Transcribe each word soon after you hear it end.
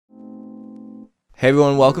Hey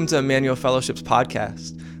everyone, welcome to Emmanuel Fellowship's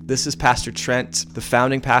podcast. This is Pastor Trent, the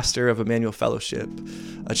founding pastor of Emmanuel Fellowship,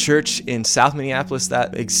 a church in South Minneapolis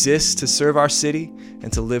that exists to serve our city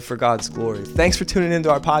and to live for God's glory. Thanks for tuning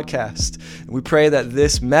into our podcast. We pray that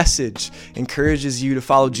this message encourages you to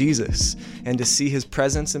follow Jesus and to see his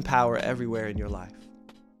presence and power everywhere in your life.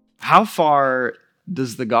 How far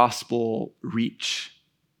does the gospel reach?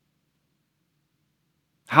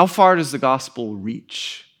 How far does the gospel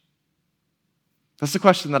reach? That's the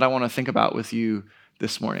question that I want to think about with you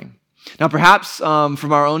this morning. Now, perhaps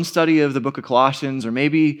from our own study of the book of Colossians, or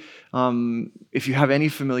maybe if you have any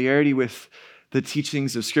familiarity with the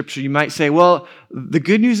teachings of Scripture, you might say, well, the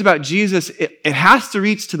good news about Jesus, it has to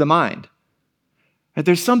reach to the mind. That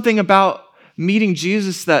there's something about meeting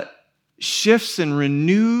Jesus that shifts and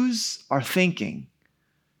renews our thinking.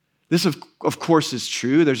 This, of course, is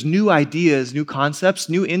true. There's new ideas, new concepts,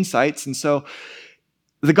 new insights, and so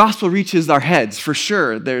the gospel reaches our heads, for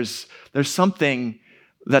sure. There's something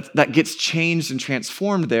that gets changed and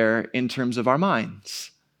transformed there in terms of our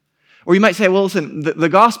minds. Or you might say, well, listen, the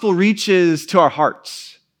gospel reaches to our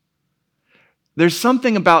hearts. There's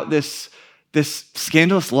something about this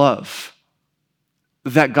scandalous love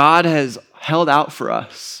that God has held out for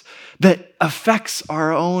us that affects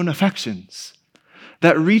our own affections,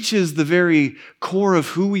 that reaches the very core of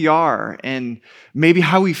who we are and maybe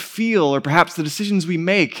how we feel, or perhaps the decisions we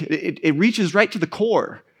make. It reaches right to the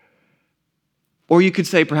core. Or you could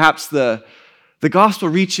say perhaps the gospel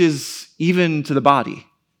reaches even to the body.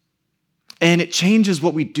 And it changes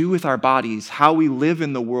what we do with our bodies, how we live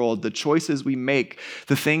in the world, the choices we make,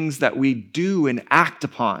 the things that we do and act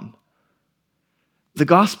upon. The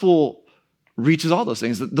gospel reaches all those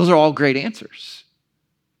things. Those are all great answers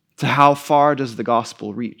to how far does the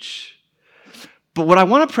gospel reach. But what I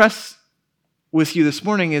want to press with you this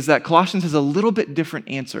morning is that Colossians has a little bit different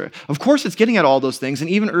answer. Of course, it's getting at all those things, and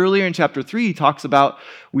even earlier in chapter 3, he talks about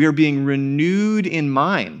we are being renewed in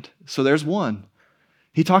mind. So there's one.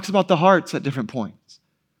 He talks about the hearts at different points.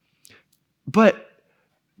 But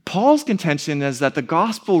Paul's contention is that the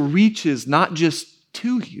gospel reaches not just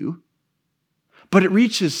to you, but it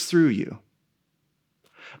reaches through you.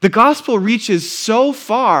 The gospel reaches so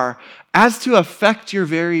far as to affect your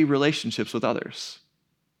very relationships with others.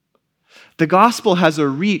 The gospel has a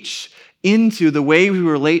reach into the way we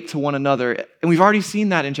relate to one another, and we've already seen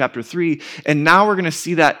that in chapter 3, and now we're going to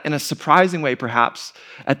see that in a surprising way, perhaps,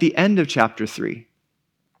 at the end of chapter 3.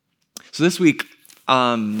 So this week,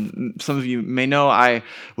 some of you may know I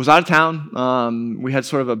was out of town. We had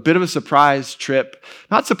sort of a bit of a surprise trip.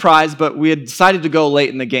 Not surprise, but we had decided to go late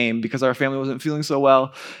in the game because our family wasn't feeling so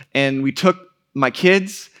well. And we took my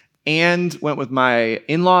kids and went with my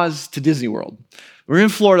in-laws to Disney World. We were in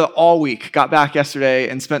Florida all week, got back yesterday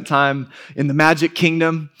and spent time in the Magic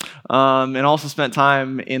Kingdom, and also spent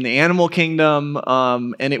time in the Animal Kingdom.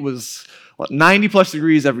 And it was 90 plus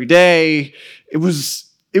degrees every day. It was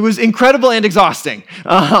incredible and exhausting.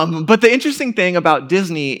 But the interesting thing about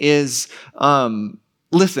Disney is,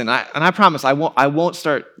 listen, I promise I won't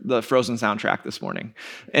start the Frozen soundtrack this morning,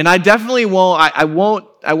 and I definitely won't. I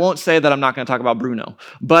won't say that I'm not going to talk about Bruno,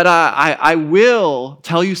 but I will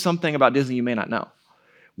tell you something about Disney you may not know,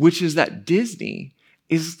 which is that Disney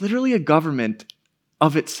is literally a government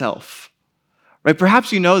of itself. Right?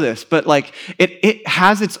 Perhaps you know this, but like it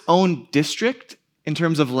has its own district in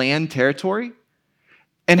terms of land territory,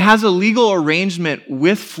 and has a legal arrangement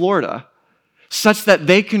with Florida such that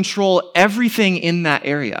they control everything in that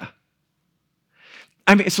area.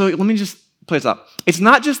 I mean, so let me just play this out. It's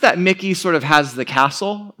not just that Mickey sort of has the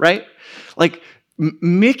castle, right? Like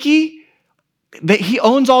Mickey, he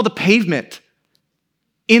owns all the pavement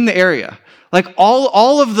in the area. Like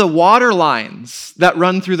all of the water lines that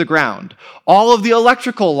run through the ground, all of the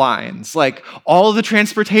electrical lines, like all of the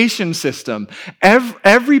transportation system,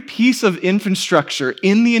 every piece of infrastructure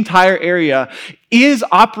in the entire area is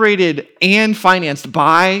operated and financed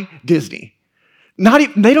by Disney.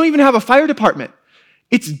 They don't even have a fire department.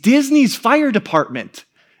 It's Disney's fire department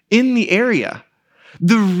in the area.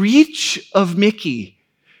 The reach of Mickey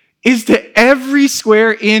is to every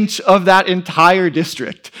square inch of that entire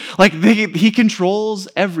district. Like he controls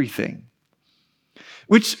everything.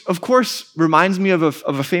 Which, of course, reminds me of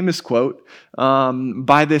a famous quote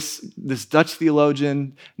by this Dutch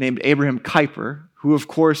theologian named Abraham Kuyper, who, of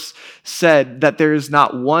course, said that there is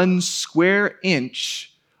not one square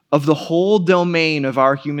inch of the whole domain of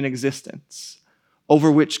our human existence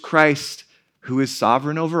over which Christ, who is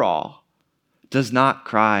sovereign over all, does not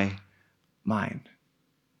cry, mine.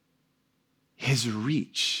 His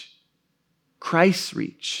reach, Christ's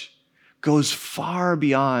reach, goes far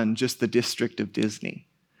beyond just the district of Disney.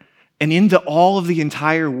 and into all of the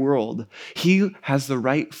entire world, he has the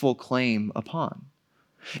rightful claim upon.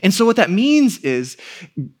 And so what that means is,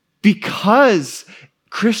 because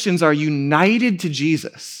Christians are united to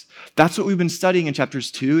Jesus, that's what we've been studying in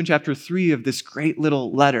chapters 2 and chapter 3 of this great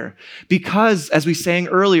little letter. Because, as we sang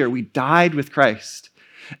earlier, we died with Christ,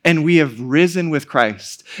 and we have risen with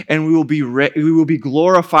Christ, and we will be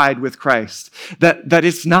glorified with Christ. That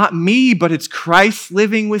it's not me, but it's Christ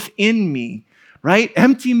living within me, right?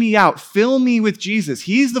 Empty me out, fill me with Jesus.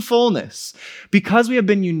 He's the fullness. Because we have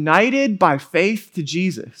been united by faith to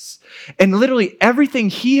Jesus, and literally everything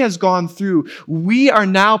he has gone through, we are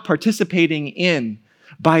now participating in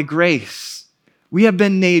by grace. We have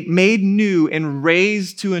been made new and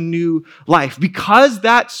raised to a new life. Because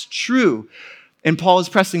that's true, and Paul is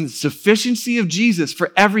pressing the sufficiency of Jesus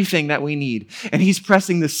for everything that we need. And he's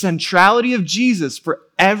pressing the centrality of Jesus for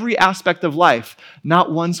every aspect of life,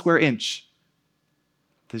 not 1 square inch.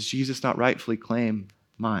 Does Jesus not rightfully claim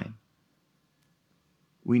mine?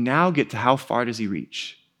 We now get to how far does he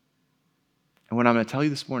reach? And what I'm going to tell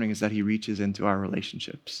you this morning is that he reaches into our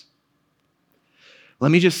relationships. Let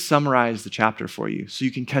me just summarize the chapter for you so you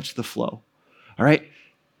can catch the flow. All right?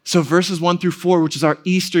 So verses 1 through 4, which is our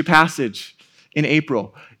Easter passage in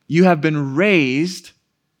April, you have been raised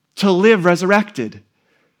to live resurrected.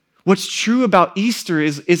 What's true about Easter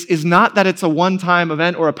is not that it's a one-time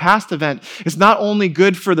event or a past event. It's not only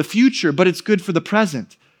good for the future, but it's good for the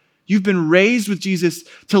present. You've been raised with Jesus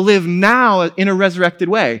to live now in a resurrected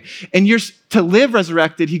way. And you're to live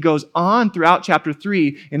resurrected, he goes on throughout chapter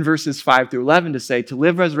 3 in verses 5 through 11 to say, to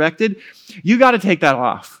live resurrected, you got to take that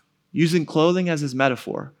off, using clothing as his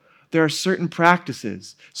metaphor. There are certain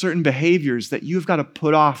practices, certain behaviors that you've got to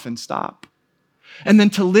put off and stop. And then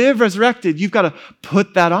to live resurrected, you've got to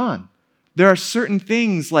put that on. There are certain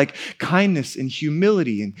things like kindness and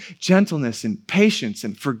humility and gentleness and patience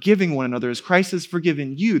and forgiving one another as Christ has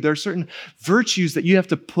forgiven you. There are certain virtues that you have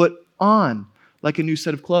to put on like a new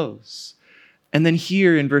set of clothes. And then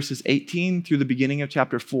here in verses 18 through the beginning of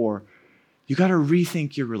chapter 4, you got to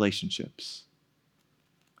rethink your relationships.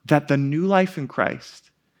 That the new life in Christ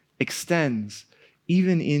extends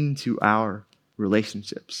even into our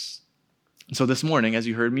relationships. So this morning, as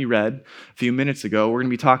you heard me read a few minutes ago, we're going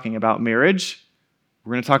to be talking about marriage.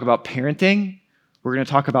 We're going to talk about parenting. We're going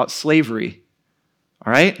to talk about slavery.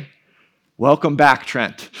 All right? Welcome back,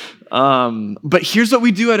 Trent. But here's what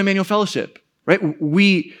we do at Emmanuel Fellowship, right?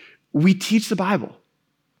 We teach the Bible.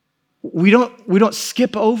 We don't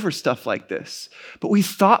skip over stuff like this, but we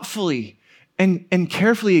thoughtfully and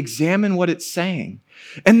carefully examine what it's saying.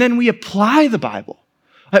 And then we apply the Bible.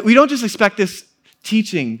 We don't just expect this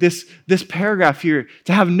teaching, this paragraph here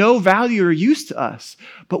to have no value or use to us,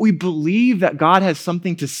 but we believe that God has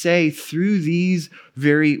something to say through these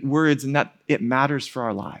very words and that it matters for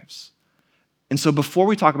our lives. And so before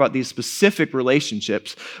we talk about these specific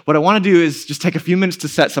relationships, what I want to do is just take a few minutes to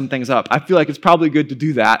set some things up. I feel like it's probably good to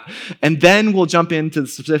do that. And then we'll jump into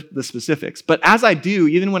the specifics. But as I do,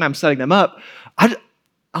 even when I'm setting them up, I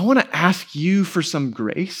want to ask you for some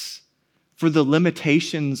grace for the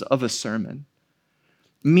limitations of a sermon.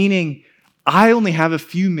 Meaning, I only have a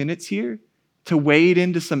few minutes here to wade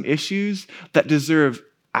into some issues that deserve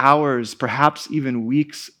hours, perhaps even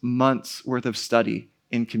weeks, months worth of study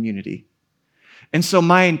in community. And so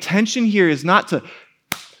my intention here is not to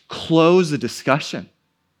close the discussion,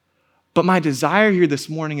 but my desire here this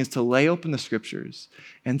morning is to lay open the scriptures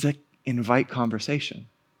and to invite conversation.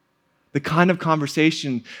 The kind of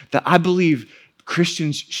conversation that I believe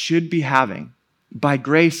Christians should be having by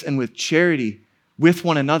grace and with charity with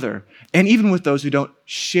one another, and even with those who don't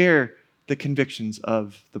share the convictions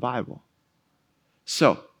of the Bible.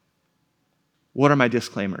 So, what are my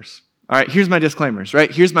disclaimers? All right, here's my disclaimers,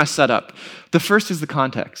 right? Here's my setup. The first is the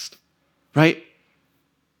context, right?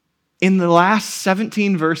 In the last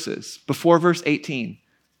 17 verses, before verse 18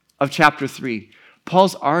 of chapter 3,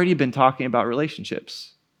 Paul's already been talking about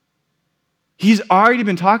relationships. He's already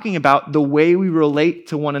been talking about the way we relate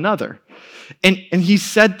to one another. And he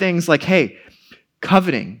said things like, hey,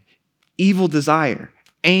 coveting, evil desire,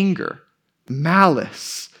 anger,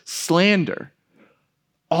 malice, slander,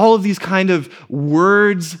 all of these kind of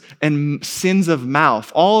words and sins of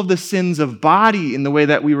mouth, all of the sins of body in the way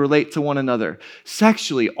that we relate to one another,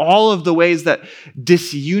 sexually, all of the ways that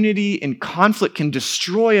disunity and conflict can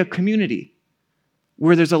destroy a community,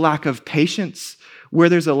 where there's a lack of patience, where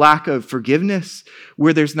there's a lack of forgiveness,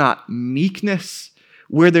 where there's not meekness,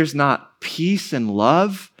 where there's not peace and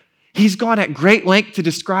love. He's gone at great length to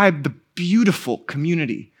describe the beautiful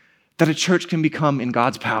community that a church can become in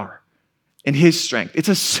God's power and his strength. It's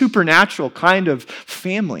a supernatural kind of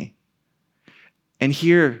family. And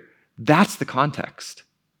here, That's the context.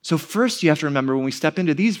 So first you have to remember when we step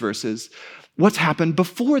into these verses, what's happened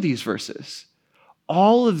before these verses.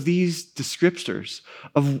 All of these descriptors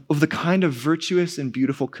of the kind of virtuous and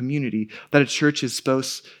beautiful community that a church is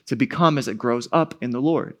supposed to become as it grows up in the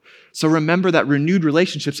Lord. So remember that renewed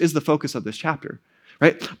relationships is the focus of this chapter,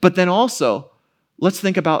 right? But then also, let's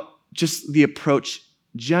think about just the approach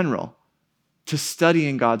general to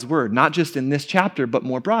studying God's word, not just in this chapter, but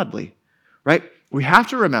more broadly, right? We have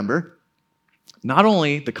to remember not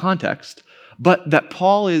only the context, but that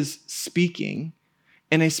Paul is speaking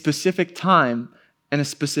in a specific time and a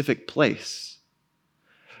specific place.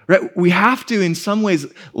 Right? We have to, in some ways,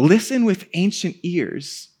 listen with ancient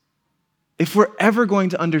ears if we're ever going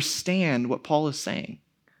to understand what Paul is saying.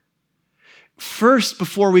 First,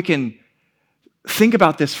 before we can think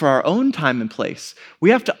about this for our own time and place, we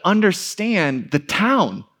have to understand the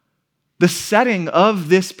town, the setting of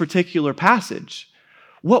this particular passage.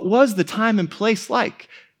 What was the time and place like?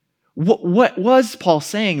 What was Paul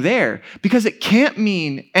saying there? Because it can't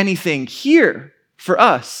mean anything here for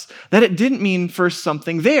us that it didn't mean for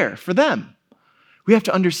something there for them. We have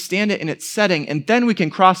to understand it in its setting, and then we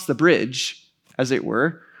can cross the bridge, as it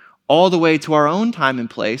were, all the way to our own time and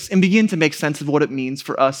place and begin to make sense of what it means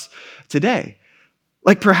for us today.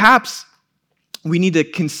 Like perhaps we need to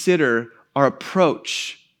consider our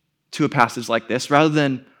approach to a passage like this rather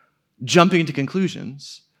than jumping to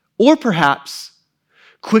conclusions, or perhaps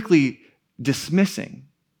quickly dismissing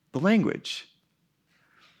the language.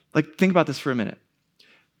 Like, think about this for a minute.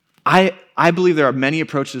 I believe there are many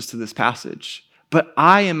approaches to this passage, but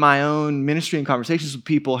I, in my own ministry and conversations with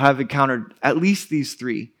people, have encountered at least these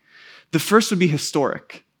three. The first would be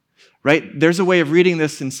historic, right? There's a way of reading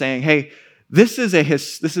this and saying, hey, this is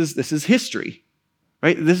history,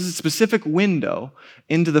 right? This is a specific window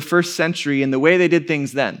into the first century and the way they did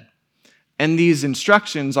things then. And these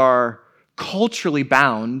instructions are culturally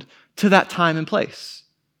bound to that time and place.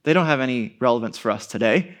 They don't have any relevance for us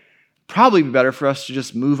today. Probably be better for us to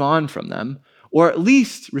just move on from them, or at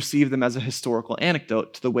least receive them as a historical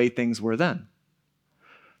anecdote to the way things were then.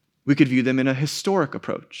 We could view them in a historic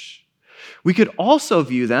approach. We could also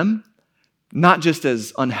view them not just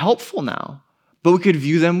as unhelpful now, but we could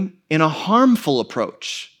view them in a harmful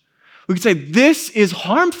approach. We could say, this is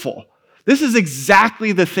harmful. This is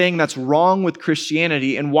exactly the thing that's wrong with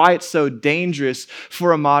Christianity and why it's so dangerous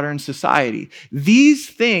for a modern society. These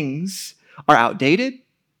things are outdated,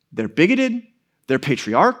 they're bigoted, they're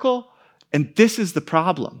patriarchal, and this is the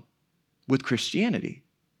problem with Christianity.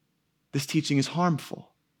 This teaching is harmful.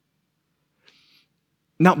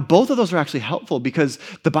 Now, both of those are actually helpful because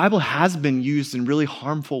the Bible has been used in really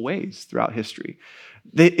harmful ways throughout history.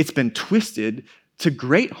 It's been twisted to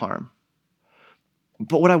great harm.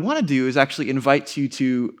 But what I want to do is actually invite you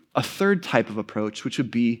to a third type of approach, which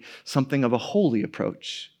would be something of a holy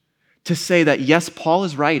approach. To say that, yes, Paul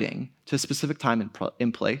is writing to a specific time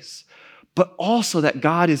and place, but also that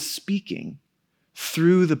God is speaking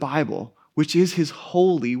through the Bible, which is his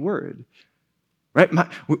holy word. Right?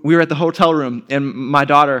 We were at the hotel room, and my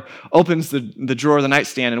daughter opens the drawer of the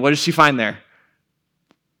nightstand, and what does she find there?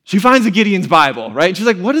 She finds a Gideon's Bible, right? And she's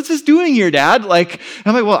like, what is this doing here, Dad? Like,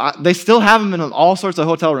 I'm like, well, they still have them in all sorts of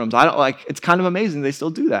hotel rooms. It's kind of amazing they still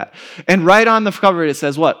do that. And right on the cover, it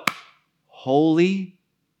says what? Holy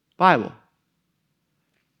Bible.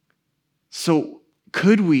 So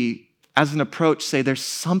could we, as an approach, say there's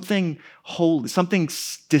something holy, something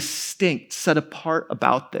distinct, set apart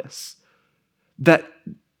about this that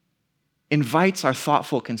invites our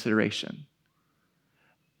thoughtful consideration?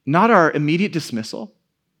 Not our immediate dismissal,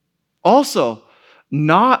 also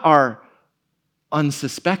not our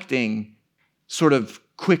unsuspecting sort of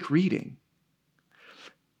quick reading,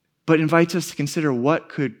 but invites us to consider what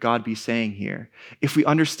could God be saying here if we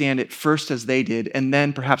understand it first as they did and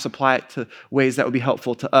then perhaps apply it to ways that would be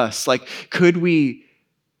helpful to us. Like, could we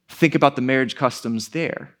think about the marriage customs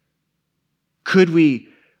there? Could we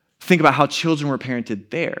think about how children were parented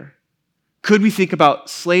there? Could we think about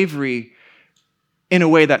slavery in a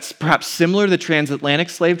way that's perhaps similar to the transatlantic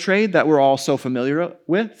slave trade that we're all so familiar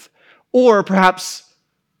with? Or perhaps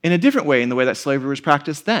in a different way in the way that slavery was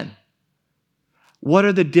practiced then? What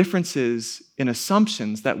are the differences in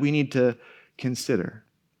assumptions that we need to consider?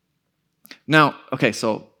 Now, okay,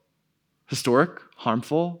 so historic,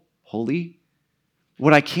 harmful, holy.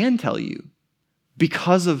 What I can tell you,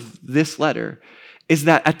 because of this letter, is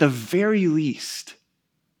that at the very least,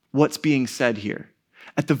 what's being said here,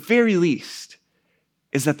 at the very least,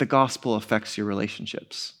 is that the gospel affects your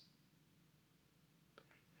relationships.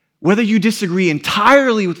 Whether you disagree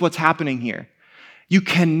entirely with what's happening here, you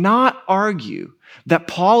cannot argue that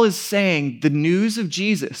Paul is saying the news of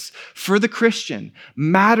Jesus for the Christian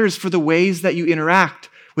matters for the ways that you interact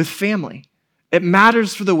with family. It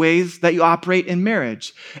matters for the ways that you operate in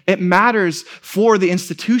marriage. It matters for the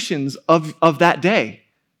institutions of that day.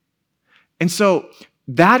 And so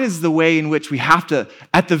that is the way in which we have to,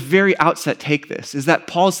 at the very outset, take this, is that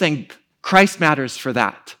Paul is saying Christ matters for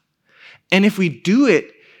that. And if we do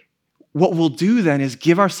it, what we'll do then is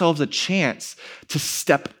give ourselves a chance to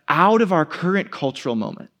step out of our current cultural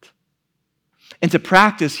moment and to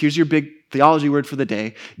practice, here's your big theology word for the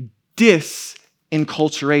day,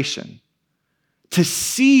 disenculturation. To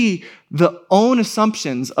see the own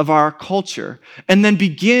assumptions of our culture and then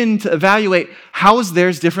begin to evaluate how is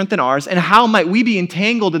theirs different than ours and how might we be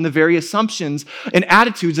entangled in the very assumptions and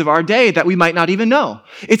attitudes of our day that we might not even know.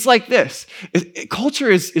 It's like this. Culture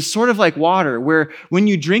is sort of like water, where when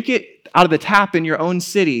you drink it out of the tap in your own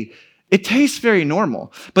city, it tastes very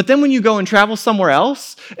normal. But then when you go and travel somewhere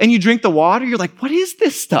else and you drink the water, you're like, what is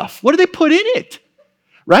this stuff? What do they put in it?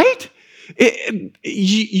 Right?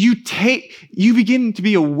 You begin to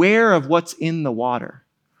be aware of what's in the water,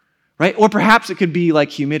 right? Or perhaps it could be like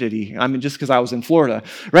humidity. I mean, just because I was in Florida,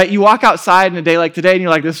 right? You walk outside in a day like today and you're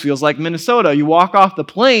like, this feels like Minnesota. You walk off the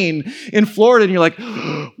plane in Florida and you're like,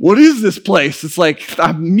 what is this place? It's like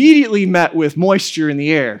I'm immediately met with moisture in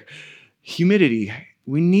the air, humidity.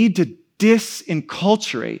 We need to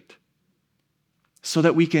disenculturate so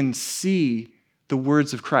that we can see the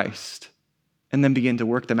words of Christ and then begin to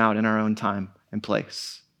work them out in our own time and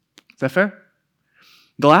place. Is that fair?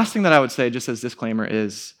 The last thing that I would say, just as disclaimer,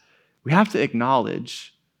 is we have to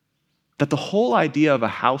acknowledge that the whole idea of a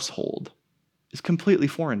household is completely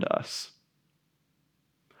foreign to us.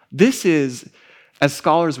 This is, as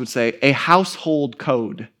scholars would say, a household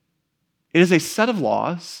code. It is a set of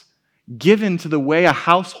laws given to the way a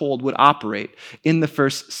household would operate in the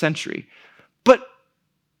first century. But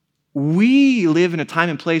we live in a time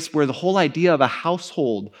and place where the whole idea of a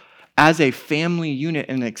household as a family unit,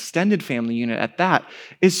 and an extended family unit at that,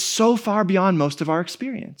 is so far beyond most of our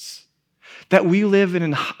experience that we live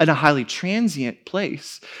in a highly transient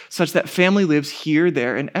place, such that family lives here,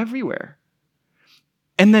 there, and everywhere.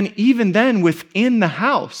 And then even then, within the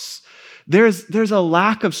house, there's a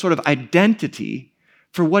lack of sort of identity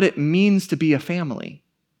for what it means to be a family.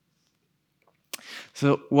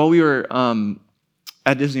 So while we were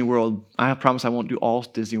at Disney World, I promise I won't do all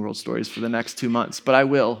Disney World stories for the next 2 months, but I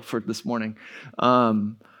will for this morning.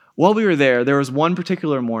 While we were there was one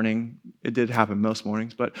particular morning, it did happen most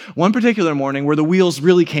mornings, but one particular morning where the wheels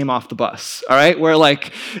really came off the bus, all right? Where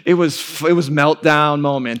like it was meltdown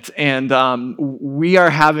moment, and we are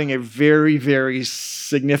having a very, very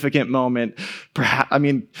significant moment. Perhaps, I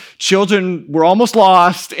mean, children were almost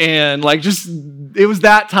lost, and like just, it was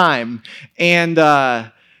that time.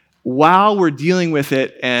 And while we're dealing with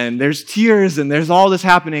it, and there's tears, and there's all this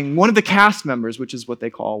happening, one of the cast members, which is what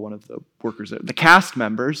they call one of the workers there, the cast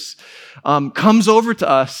members, comes over to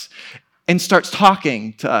us and starts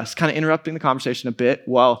talking to us, kind of interrupting the conversation a bit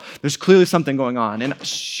while there's clearly something going on. And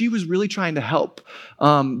she was really trying to help,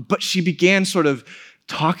 but she began sort of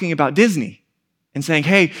talking about Disney and saying,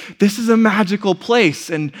 hey, this is a magical place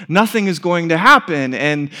and nothing is going to happen,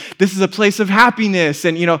 and this is a place of happiness.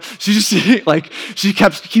 And, you know, she just like, she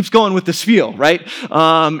keeps going with the spiel, right?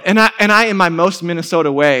 And I, in my most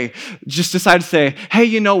Minnesota way, just decided to say, hey,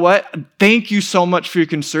 you know what? Thank you so much for your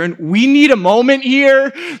concern. We need a moment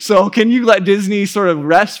here. So can you let Disney sort of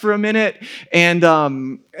rest for a minute? And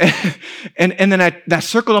then I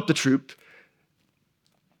circled up the troop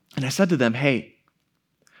and I said to them, hey,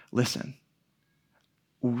 listen,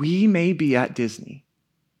 we may be at Disney,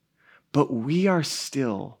 but we are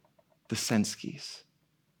still the Senskis.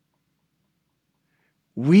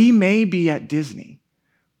 We may be at Disney,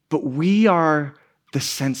 but we are the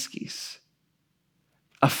Senskis.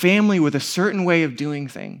 A family with a certain way of doing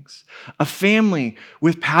things. A family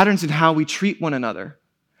with patterns in how we treat one another.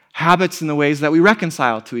 Habits in the ways that we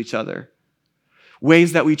reconcile to each other.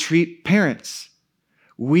 Ways that we treat parents.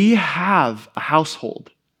 We have a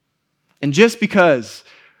household. And just because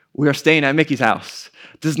we are staying at Mickey's house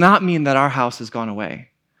does not mean that our house has gone away,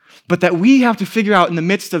 but that we have to figure out in the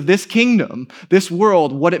midst of this kingdom, this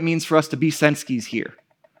world, what it means for us to be Senskis here.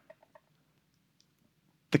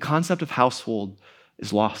 The concept of household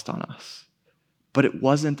is lost on us, but it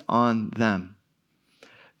wasn't on them.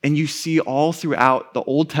 And you see all throughout the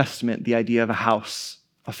Old Testament the idea of a house,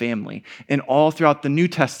 a family, and all throughout the New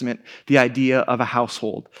Testament the idea of a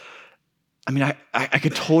household. I mean, I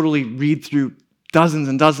could totally read through dozens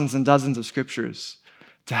and dozens and dozens of scriptures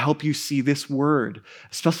to help you see this word,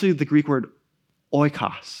 especially the Greek word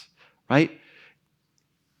oikos, right?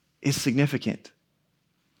 is significant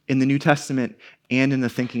in the New Testament and in the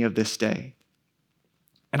thinking of this day.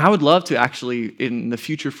 And I would love to actually, in the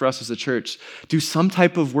future for us as a church, do some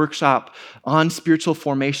type of workshop on spiritual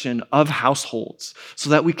formation of households so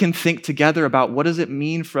that we can think together about what does it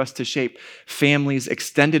mean for us to shape families,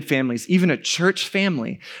 extended families, even a church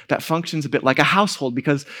family that functions a bit like a household,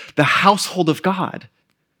 because the household of God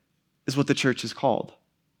is what the church is called.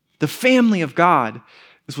 The family of God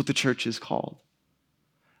is what the church is called.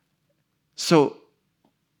 So,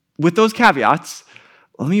 with those caveats,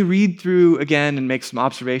 let me read through again and make some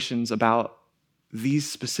observations about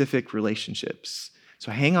these specific relationships.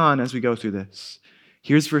 So hang on as we go through this.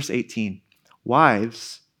 Here's verse 18.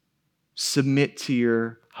 Wives, submit to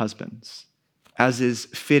your husbands, as is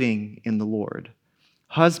fitting in the Lord.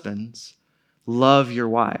 Husbands, love your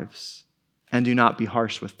wives, and do not be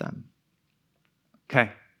harsh with them.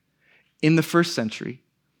 Okay. In the first century,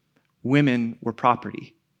 women were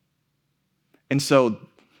property. And so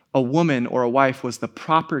a woman or a wife was the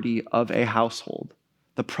property of a household,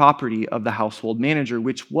 the property of the household manager,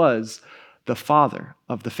 which was the father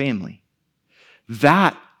of the family.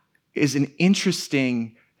 That is an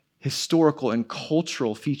interesting historical and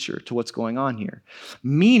cultural feature to what's going on here.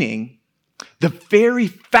 Meaning, the very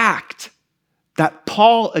fact that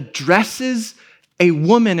Paul addresses a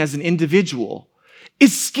woman as an individual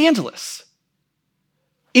is scandalous.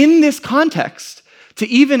 In this context, to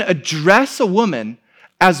even address a woman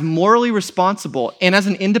as morally responsible and as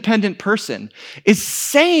an independent person is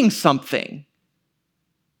saying something.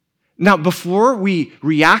 Now, before we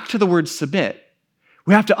react to the word submit,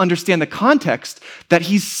 we have to understand the context that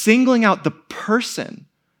he's singling out the person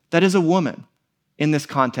that is a woman in this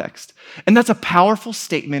context. And that's a powerful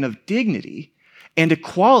statement of dignity and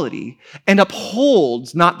equality and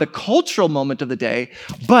upholds not the cultural moment of the day,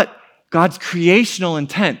 but God's creational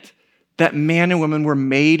intent that man and woman were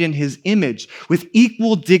made in his image with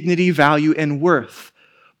equal dignity, value, and worth.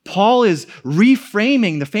 Paul is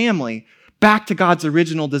reframing the family back to God's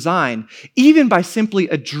original design, even by simply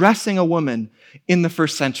addressing a woman in the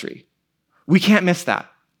first century. We can't miss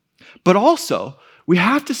that. But also, we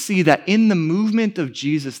have to see that in the movement of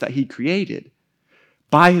Jesus that he created,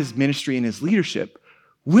 by his ministry and his leadership,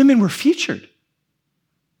 women were featured.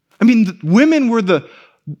 I mean, women were the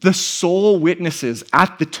sole witnesses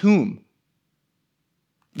at the tomb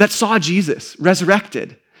that saw Jesus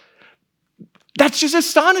resurrected. That's just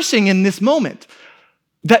astonishing in this moment,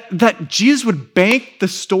 that Jesus would bank the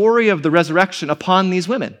story of the resurrection upon these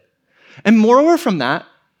women. And moreover from that,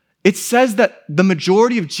 it says that the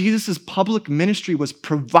majority of Jesus' public ministry was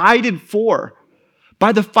provided for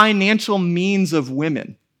by the financial means of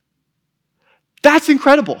women. That's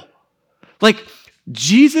incredible. Like,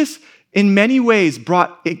 Jesus, in many ways,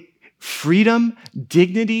 brought freedom,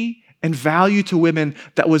 dignity, and value to women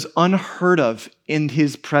that was unheard of in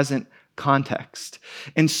his present context.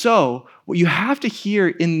 And so, what you have to hear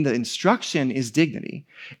in the instruction is dignity.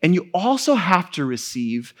 And you also have to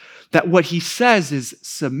receive that what he says is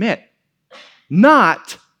submit,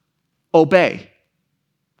 not obey.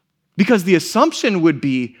 Because the assumption would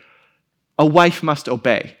be a wife must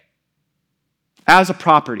obey as a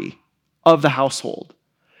property of the household.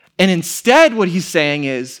 And instead, what he's saying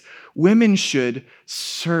is women should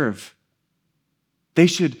serve. They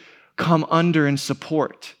should come under and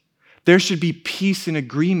support. There should be peace and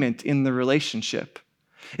agreement in the relationship.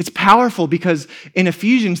 It's powerful because in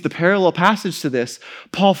Ephesians, the parallel passage to this,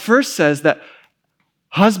 Paul first says that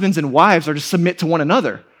husbands and wives are to submit to one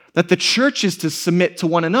another, that the church is to submit to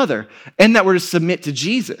one another, and that we're to submit to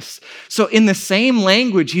Jesus. So in the same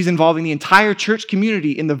language, he's involving the entire church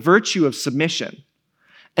community in the virtue of submission.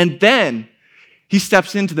 And then he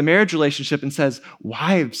steps into the marriage relationship and says,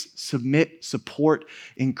 wives, submit, support,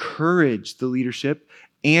 encourage the leadership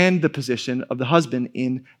and the position of the husband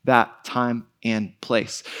in that time and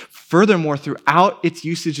place. Furthermore, throughout its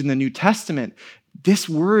usage in the New Testament, this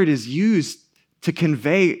word is used to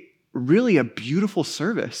convey really a beautiful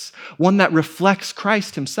service, one that reflects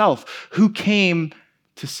Christ himself, who came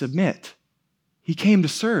to submit. He came to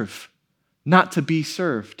serve, not to be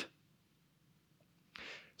served.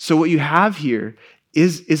 So what you have here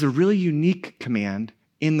is a really unique command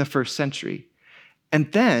in the first century.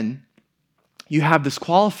 And then you have this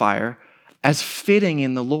qualifier as fitting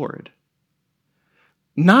in the Lord.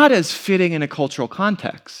 Not as fitting in a cultural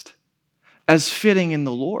context, as fitting in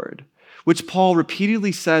the Lord, which Paul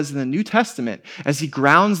repeatedly says in the New Testament as he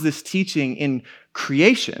grounds this teaching in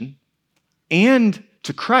creation and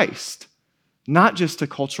to Christ, not just to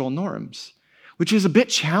cultural norms, which is a bit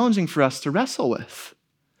challenging for us to wrestle with.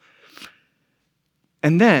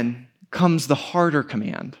 And then comes the harder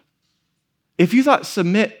command. If you thought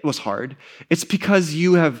submit was hard, it's because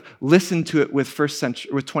you have listened to it with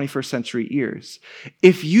 21st century ears.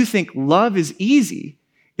 If you think love is easy,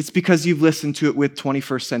 it's because you've listened to it with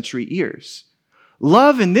 21st century ears.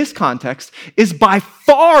 Love in this context is by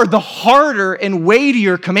far the harder and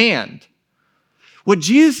weightier command. What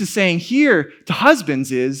Jesus is saying here to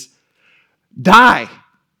husbands is, die.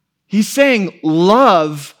 He's saying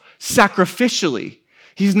love sacrificially.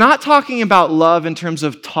 He's not talking about love in terms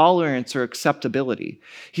of tolerance or acceptability.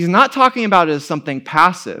 He's not talking about it as something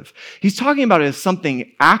passive. He's talking about it as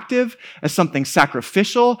something active, as something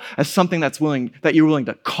sacrificial, as something that you're willing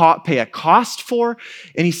to pay a cost for.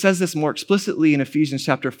 And he says this more explicitly in Ephesians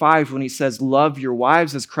chapter 5 when he says, love your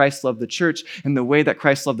wives as Christ loved the church. And the way that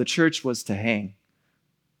Christ loved the church was to hang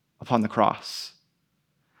upon the cross.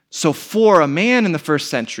 So for a man in the first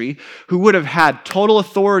century who would have had total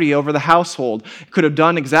authority over the household, could have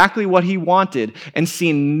done exactly what he wanted and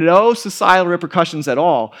seen no societal repercussions at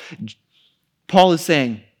all, Paul is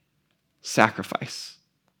saying sacrifice,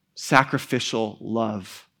 sacrificial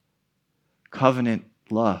love, covenant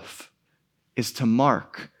love is to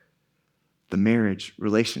mark the marriage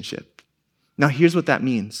relationship. Now here's what that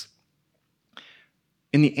means.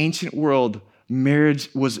 In the ancient world, marriage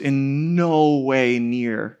was in no way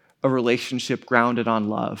near a relationship grounded on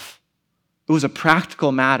love. It was a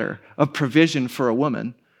practical matter of provision for a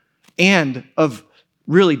woman and of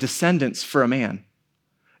really descendants for a man.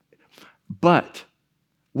 But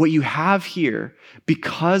what you have here,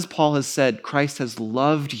 because Paul has said Christ has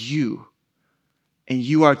loved you and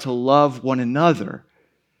you are to love one another,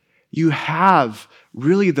 you have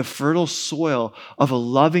really the fertile soil of a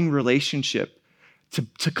loving relationship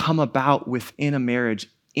to come about within a marriage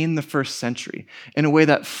in the first century in a way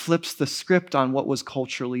that flips the script on what was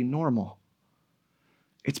culturally normal.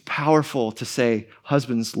 It's powerful to say,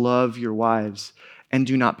 husbands, love your wives and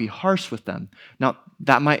do not be harsh with them. Now,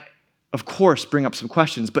 that might, of course, bring up some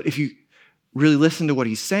questions, but if you really listen to what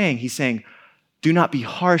he's saying, do not be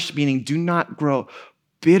harsh, meaning do not grow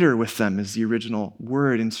bitter with them is the original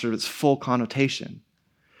word in sort of its full connotation.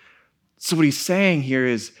 So what he's saying here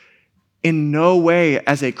is, in no way,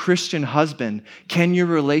 as a Christian husband, can your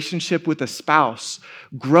relationship with a spouse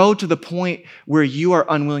grow to the point where you are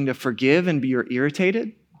unwilling to forgive and be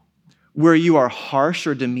irritated, where you are harsh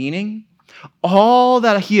or demeaning. All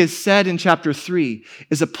that he has said in chapter 3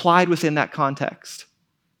 is applied within that context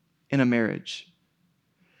in a marriage.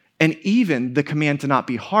 And even the command to not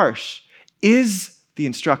be harsh is the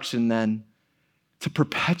instruction then to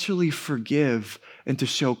perpetually forgive and to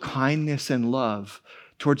show kindness and love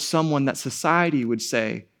towards someone that society would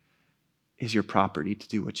say is your property to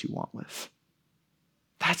do what you want with.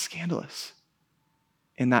 That's scandalous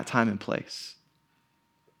in that time and place.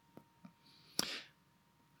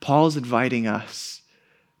 Paul is inviting us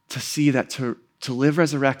to see that to live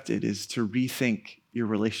resurrected is to rethink your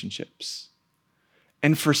relationships.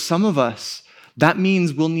 And for some of us, that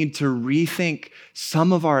means we'll need to rethink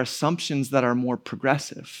some of our assumptions that are more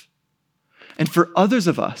progressive. And for others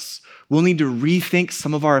of us, we'll need to rethink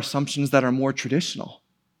some of our assumptions that are more traditional.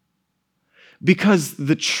 Because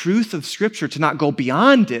the truth of Scripture, to not go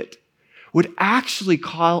beyond it, would actually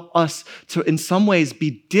call us to, in some ways,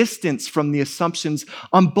 be distanced from the assumptions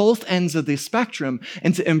on both ends of the spectrum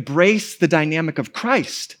and to embrace the dynamic of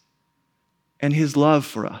Christ and his love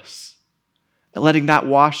for us. And letting that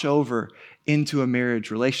wash over into a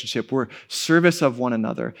marriage relationship where service of one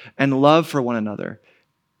another and love for one another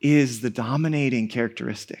is the dominating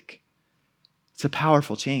characteristic. It's a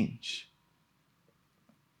powerful change.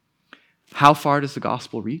 How far does the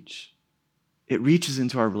gospel reach? It reaches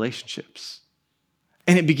into our relationships.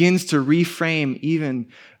 And it begins to reframe even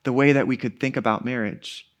the way that we could think about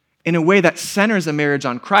marriage in a way that centers a marriage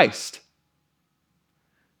on Christ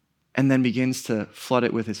and then begins to flood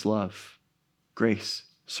it with his love, grace,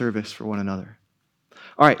 service for one another.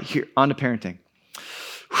 All right, here, on to parenting.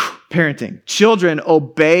 Parenting. Children,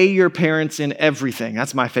 obey your parents in everything.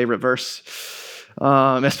 That's my favorite verse,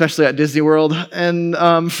 especially at Disney World.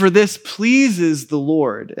 And for this pleases the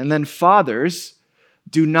Lord. And then fathers,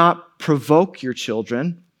 do not provoke your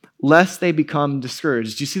children, lest they become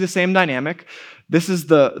discouraged. Do you see the same dynamic? This is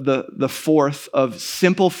the fourth of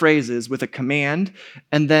simple phrases with a command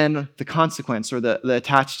and then the consequence or the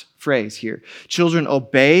attached phrase here. Children,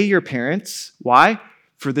 obey your parents. Why?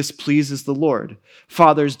 For this pleases the Lord.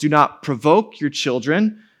 Fathers, do not provoke your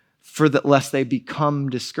children, lest they become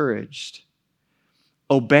discouraged.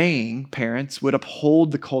 Obeying parents would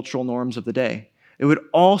uphold the cultural norms of the day. It would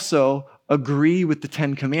also agree with the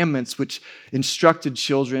Ten Commandments, which instructed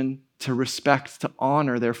children to respect, to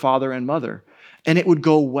honor their father and mother. And it would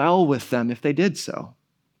go well with them if they did so.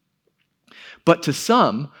 But to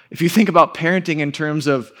some, if you think about parenting in terms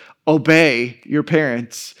of obey your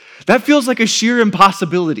parents, that feels like a sheer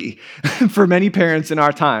impossibility for many parents in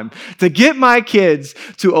our time. To get my kids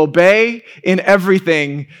to obey in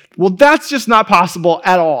everything, well, that's just not possible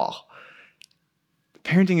at all.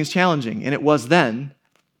 Parenting is challenging, and it was then,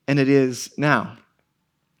 and it is now.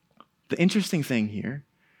 The interesting thing here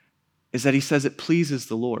is that he says it pleases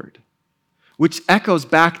the Lord, which echoes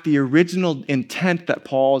back the original intent that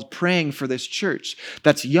Paul is praying for this church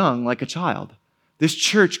that's young like a child. This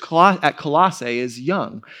church at Colossae is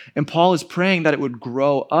young, and Paul is praying that it would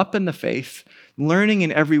grow up in the faith, learning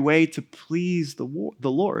in every way to please the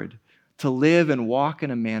Lord, to live and walk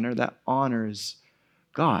in a manner that honors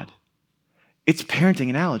God. It's a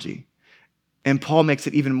parenting analogy, and Paul makes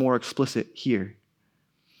it even more explicit here.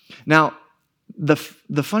 Now, the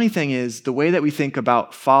funny thing is, the way that we think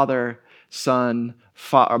about father, son,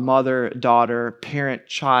 or mother, daughter,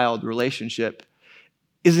 parent-child relationship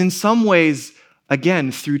is in some ways,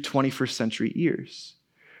 again, through 21st century ears.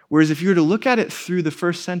 Whereas if you were to look at it through the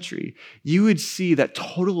first century, you would see that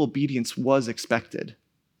total obedience was expected.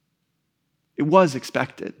 It was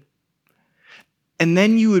expected. And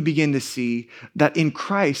then you would begin to see that in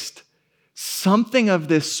Christ, something of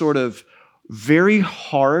this sort of very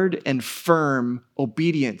hard and firm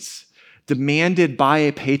obedience demanded by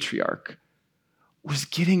a patriarch was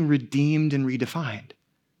getting redeemed and redefined.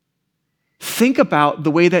 Think about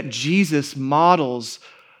the way that Jesus models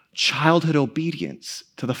childhood obedience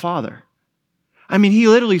to the Father. I mean, he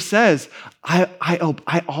literally says, I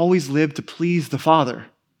always live to please the Father.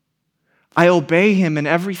 I obey him in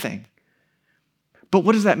everything. But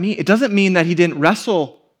what does that mean? It doesn't mean that he didn't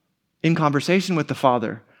wrestle in conversation with the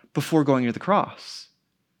Father before going to the cross.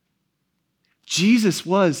 Jesus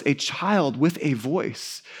was a child with a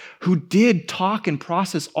voice who did talk and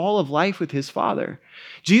process all of life with his Father.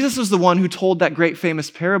 Jesus was the one who told that great famous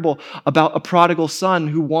parable about a prodigal son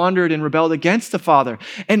who wandered and rebelled against the Father.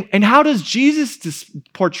 And how does Jesus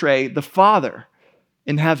portray the Father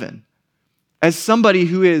in heaven? As somebody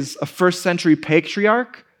who is a first century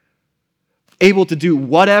patriarch, able to do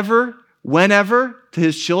whatever, whenever to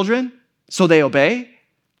his children so they obey?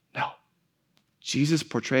 No. Jesus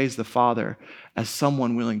portrays the Father as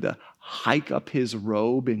someone willing to hike up his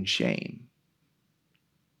robe in shame.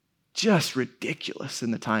 Just ridiculous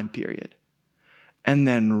in the time period. And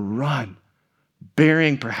then run,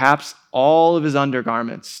 bearing perhaps all of his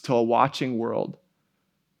undergarments to a watching world,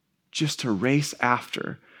 just to race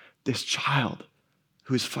after this child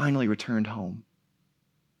who has finally returned home.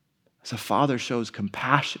 As a father shows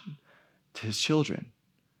compassion to his children.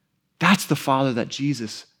 That's the Father that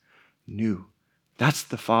Jesus knew. That's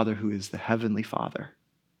the Father who is the heavenly Father.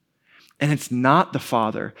 And it's not the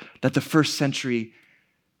Father that the first century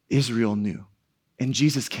Israel knew. And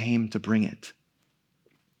Jesus came to bring it.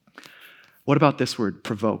 What about this word,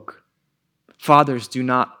 provoke? Fathers, do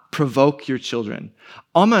not provoke your children.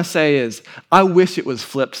 All I'm going to say is, I wish it was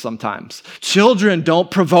flipped sometimes. Children,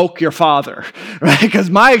 don't provoke your father, right? Because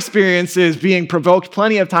my experience is being provoked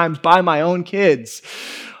plenty of times by my own kids.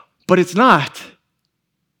 But it's not.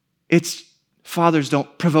 It's fathers,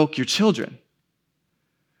 don't provoke your children,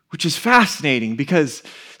 which is fascinating because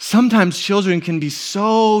sometimes children can be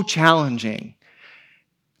so challenging,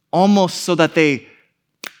 almost so that they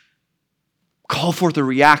call forth a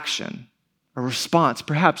reaction, a response.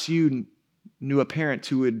 Perhaps you knew a parent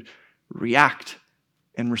who would react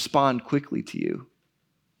and respond quickly to you,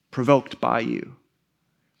 provoked by you.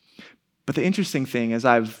 But the interesting thing, as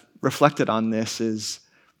I've reflected on this, is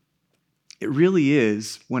it really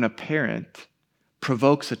is when a parent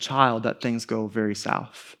provokes a child that things go very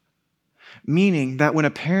south. Meaning that when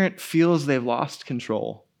a parent feels they've lost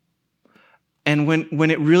control, and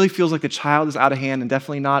when it really feels like the child is out of hand and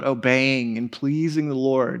definitely not obeying and pleasing the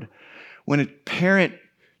Lord, when a parent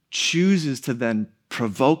chooses to then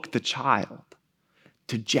provoke the child,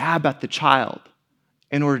 to jab at the child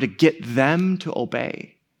in order to get them to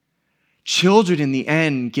obey, children in the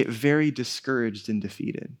end get very discouraged and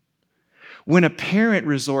defeated. When a parent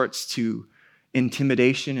resorts to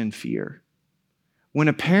intimidation and fear, when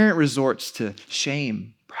a parent resorts to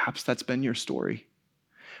shame, perhaps that's been your story.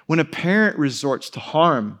 When a parent resorts to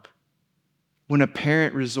harm, when a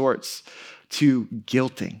parent resorts to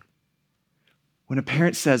guilting, when a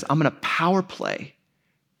parent says, I'm going to power play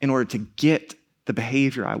in order to get the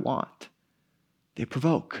behavior I want, they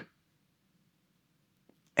provoke.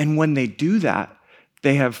 And when they do that,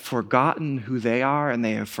 they have forgotten who they are, and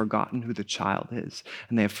they have forgotten who the child is,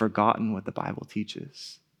 and they have forgotten what the Bible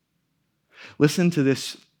teaches. Listen to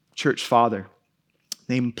this church father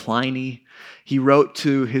named Pliny. He wrote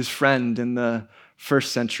to his friend in the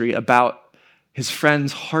first century about his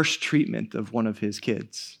friend's harsh treatment of one of his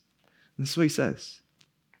kids. And this is what he says.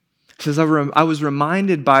 He says, I was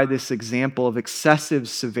reminded by this example of excessive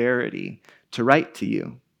severity to write to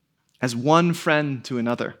you, as one friend to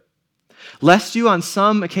another, lest you on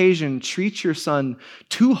some occasion treat your son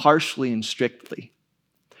too harshly and strictly.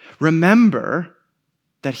 Remember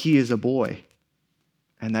that he is a boy,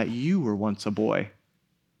 and that you were once a boy.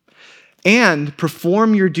 And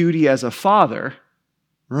perform your duty as a father,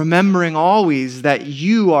 remembering always that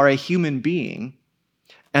you are a human being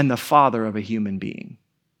and the father of a human being.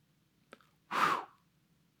 Whew.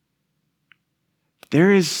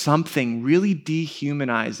 There is something really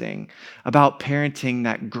dehumanizing about parenting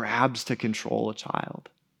that grabs to control a child,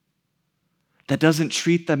 that doesn't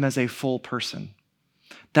treat them as a full person,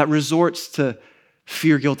 that resorts to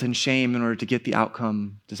fear, guilt, and shame in order to get the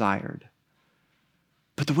outcome desired.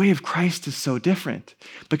 But the way of Christ is so different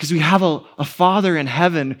because we have a Father in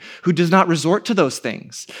heaven who does not resort to those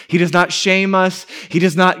things. He does not shame us. He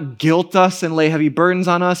does not guilt us and lay heavy burdens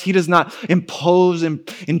on us. He does not impose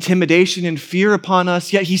intimidation and fear upon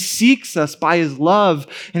us, yet he seeks us by his love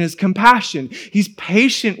and his compassion. He's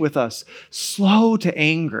patient with us, slow to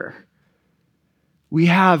anger. We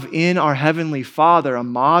have in our Heavenly Father a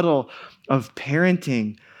model of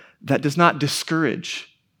parenting that does not discourage,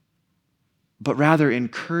 but rather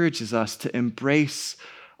encourages us to embrace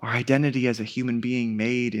our identity as a human being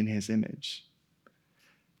made in his image.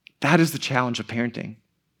 That is the challenge of parenting,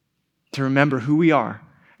 to remember who we are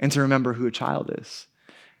and to remember who a child is,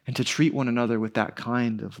 and to treat one another with that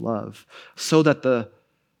kind of love so that the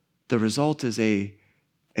result is a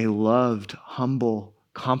loved, humble,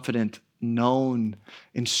 confident, known,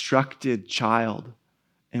 instructed child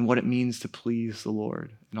and what it means to please the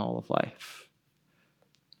Lord in all of life.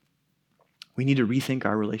 We need to rethink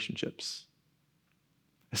our relationships,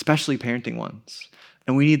 especially parenting ones,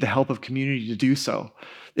 and we need the help of community to do so.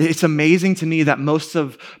 It's amazing to me that most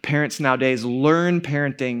of parents nowadays learn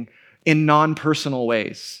parenting in non-personal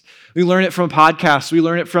ways. We learn it from a podcast. We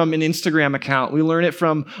learn it from an Instagram account. We learn it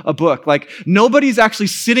from a book. Like, nobody's actually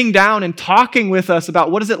sitting down and talking with us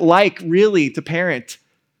about what is it like really to parent.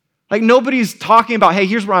 Like, nobody's talking about, hey,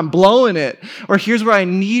 here's where I'm blowing it, or here's where I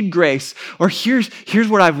need grace, or here's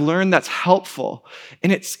what I've learned that's helpful.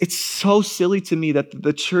 And it's so silly to me that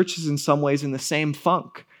the church is in some ways in the same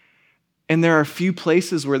funk. And there are a few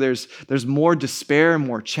places where there's more despair,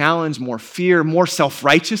 more challenge, more fear, more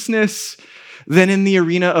self-righteousness than in the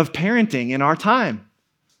arena of parenting in our time.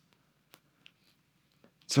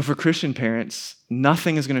 So for Christian parents,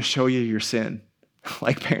 nothing is going to show you your sin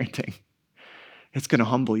like parenting. It's going to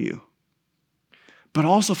humble you. But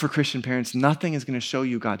also for Christian parents, nothing is going to show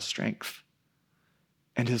you God's strength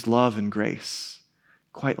and his love and grace,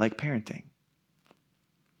 quite like parenting.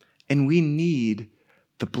 And we need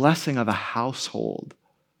the blessing of a household,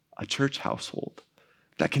 a church household,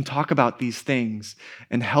 that can talk about these things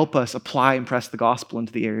and help us apply and press the gospel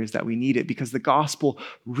into the areas that we need it, because the gospel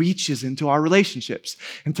reaches into our relationships.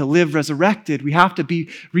 And to live resurrected, we have to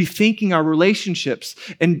be rethinking our relationships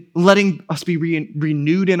and letting us be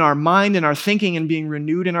renewed in our mind and our thinking and being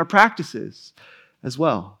renewed in our practices as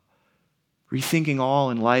well. Rethinking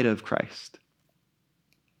all in light of Christ.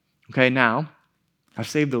 Okay, now, I've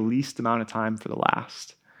saved the least amount of time for the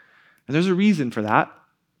last. And there's a reason for that.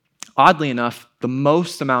 Oddly enough, the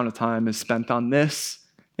most amount of time is spent on this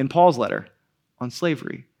in Paul's letter on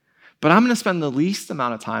slavery. But I'm going to spend the least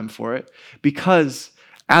amount of time for it because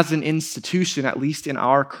as an institution, at least in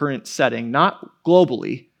our current setting, not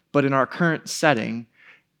globally, but in our current setting,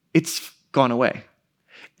 it's gone away.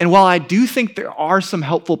 And while I do think there are some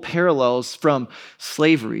helpful parallels from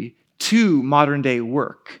slavery to modern day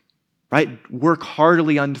work, right? Work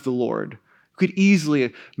heartily unto the Lord. Could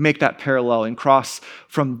easily make that parallel and cross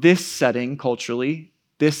from this setting culturally,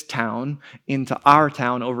 this town, into our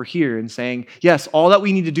town over here and saying, yes, all that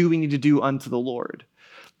we need to do unto the Lord.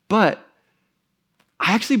 But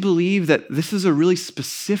I actually believe that this is a really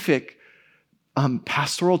specific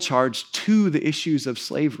pastoral charge to the issues of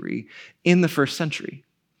slavery in the first century.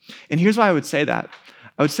 And here's why I would say that.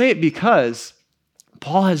 I would say it because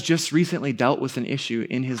Paul has just recently dealt with an issue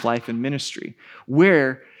in his life and ministry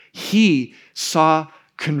where he saw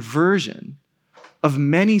conversion of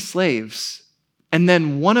many slaves, and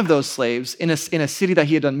then one of those slaves in a city that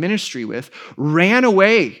he had done ministry with ran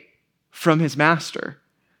away from his master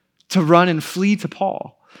to run and flee to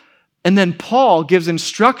Paul. And then Paul gives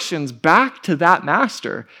instructions back to that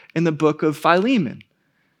master in the book of Philemon.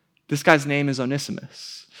 This guy's name is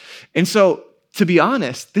Onesimus. And so, to be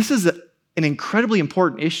honest, this is an incredibly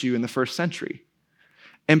important issue in the first century.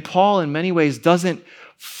 And Paul, in many ways, doesn't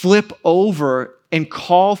flip over and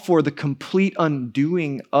call for the complete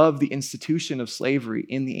undoing of the institution of slavery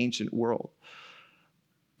in the ancient world.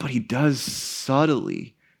 But he does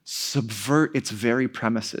subtly subvert its very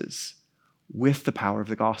premises with the power of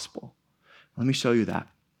the gospel. Let me show you that.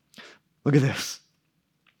 Look at this.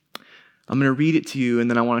 I'm going to read it to you, and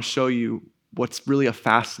then I want to show you what's really a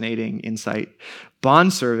fascinating insight.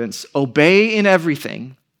 Bondservants, obey in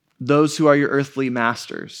everything those who are your earthly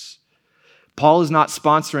masters. Paul is not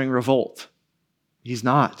sponsoring revolt. He's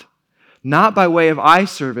not. Not by way of eye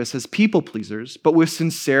service as people pleasers, but with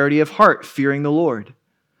sincerity of heart, fearing the Lord.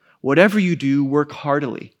 Whatever you do, work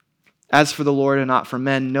heartily, as for the Lord and not for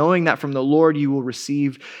men, knowing that from the Lord you will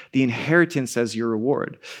receive the inheritance as your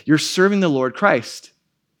reward. You're serving the Lord Christ,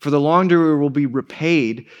 for the wrongdoer will be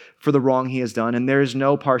repaid for the wrong he has done, and there is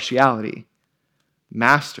no partiality.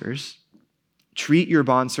 Masters, treat your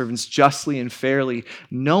bondservants justly and fairly,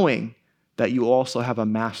 knowing that you also have a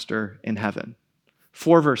master in heaven.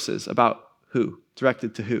 4 verses about who?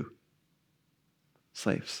 Directed to who?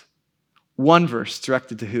 Slaves. 1 verse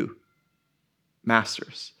directed to who?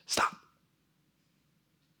 Masters. Stop.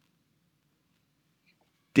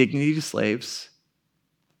 Dignity to slaves,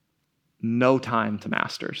 no time to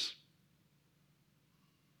masters.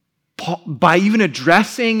 Paul, by even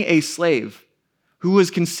addressing a slave who was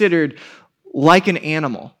considered like an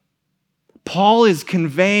animal, Paul is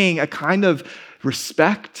conveying a kind of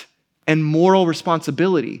respect and moral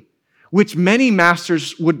responsibility, which many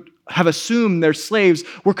masters would have assumed their slaves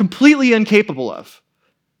were completely incapable of.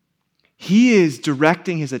 He is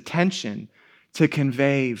directing his attention to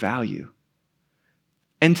convey value.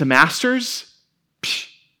 And to masters,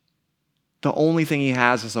 the only thing he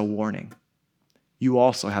has is a warning. You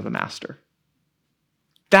also have a master.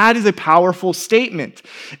 That is a powerful statement.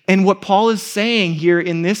 And what Paul is saying here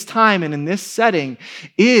in this time and in this setting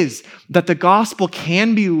is that the gospel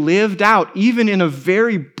can be lived out even in a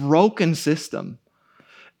very broken system.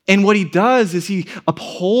 And what he does is he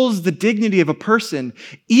upholds the dignity of a person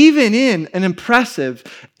even in an impressive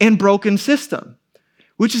and broken system,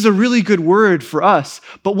 which is a really good word for us,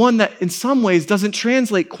 but one that in some ways doesn't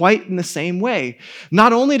translate quite in the same way.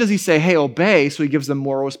 Not only does he say, hey, obey, so he gives them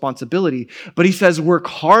moral responsibility, but he says work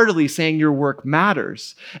heartily, saying your work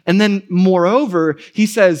matters. And then moreover, he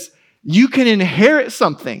says you can inherit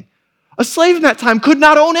something. A slave in that time could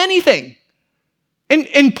not own anything.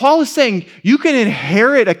 And Paul is saying you can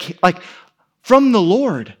inherit from the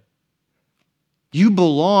Lord. You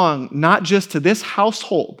belong not just to this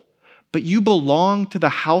household, but you belong to the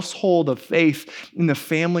household of faith in the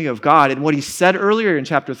family of God. And what he said earlier in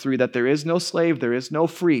chapter 3, that there is no slave, there is no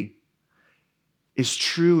free, is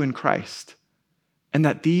true in Christ. And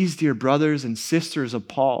that these dear brothers and sisters of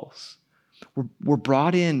Paul's were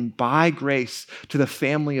brought in by grace to the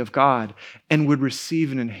family of God and would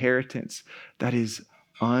receive an inheritance that is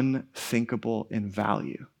unthinkable in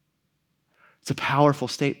value. It's a powerful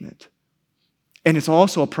statement. And it's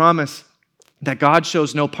also a promise that God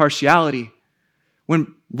shows no partiality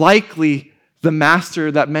when likely the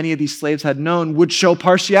master that many of these slaves had known would show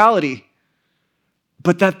partiality.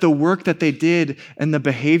 But that the work that they did and the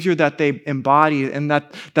behavior that they embodied and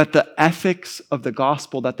that the ethics of the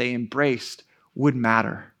gospel that they embraced would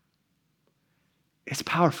matter. It's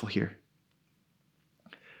powerful here.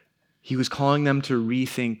 He was calling them to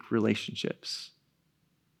rethink relationships.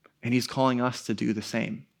 And he's calling us to do the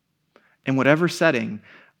same. In whatever setting,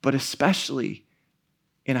 but especially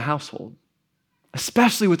in a household.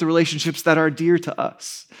 Especially with the relationships that are dear to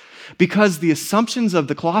us. Because the assumptions of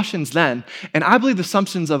the Colossians then, and I believe the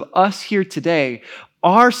assumptions of us here today,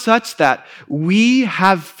 are such that we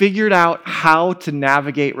have figured out how to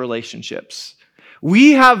navigate relationships.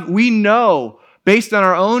 We know, based on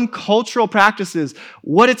our own cultural practices,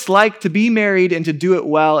 what it's like to be married and to do it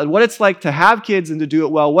well, and what it's like to have kids and to do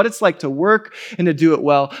it well, what it's like to work and to do it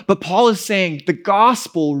well. But Paul is saying the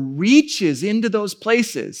gospel reaches into those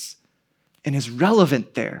places and is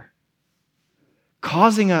relevant there.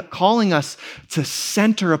 Calling us to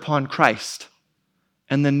center upon Christ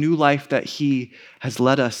and the new life that he has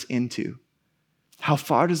led us into. How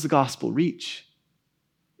far does the gospel reach?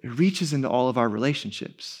 It reaches into all of our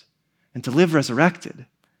relationships. And to live resurrected,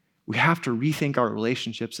 we have to rethink our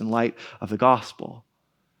relationships in light of the gospel.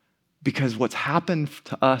 Because what's happened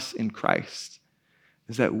to us in Christ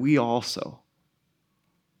is that we also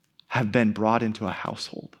have been brought into a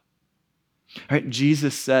household. Right?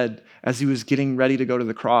 Jesus said, as he was getting ready to go to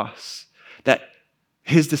the cross, that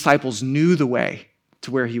his disciples knew the way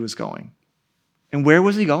to where he was going. And where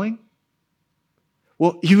was he going?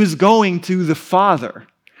 Well, he was going to the Father.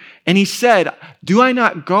 And he said, do I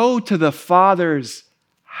not go to the Father's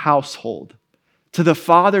household? to the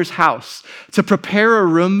Father's house, to prepare a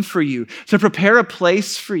room for you, to prepare a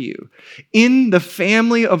place for you in the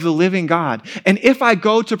family of the living God. And if I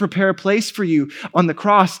go to prepare a place for you on the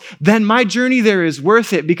cross, then my journey there is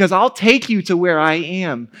worth it because I'll take you to where I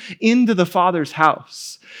am, into the Father's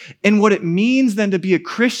house. And what it means then to be a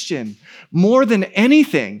Christian, more than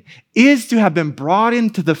anything, is to have been brought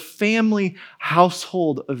into the family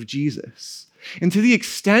household of Jesus. And to the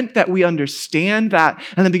extent that we understand that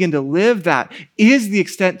and then begin to live that is the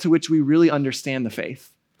extent to which we really understand the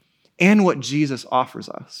faith and what Jesus offers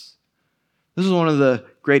us. This is one of the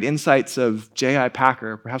great insights of J.I.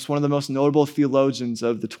 Packer, perhaps one of the most notable theologians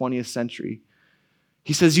of the 20th century.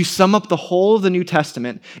 He says, you sum up the whole of the New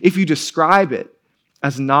Testament if you describe it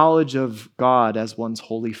as knowledge of God as one's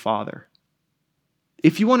Holy Father.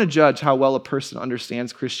 If you want to judge how well a person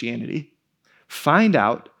understands Christianity, find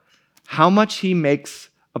out how much he makes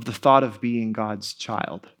of the thought of being God's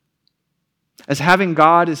child. As having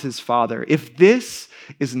God as his Father, if this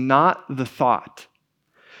is not the thought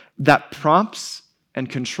that prompts and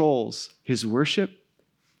controls his worship,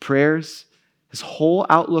 prayers, his whole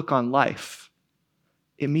outlook on life,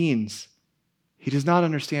 it means he does not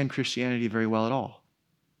understand Christianity very well at all.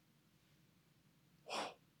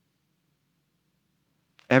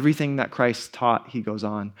 Everything that Christ taught, he goes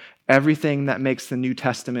on. Everything that makes the New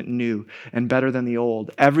Testament new and better than the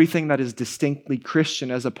Old, everything that is distinctly Christian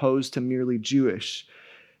as opposed to merely Jewish,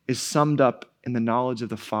 is summed up in the knowledge of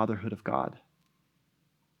the fatherhood of God,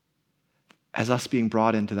 as us being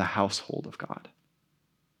brought into the household of God.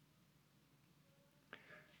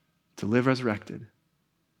 To live resurrected,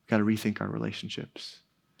 we've got to rethink our relationships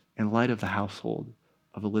in light of the household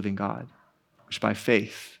of the living God, which by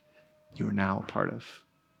faith you are now a part of.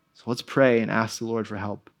 So let's pray and ask the Lord for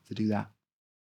help to do that.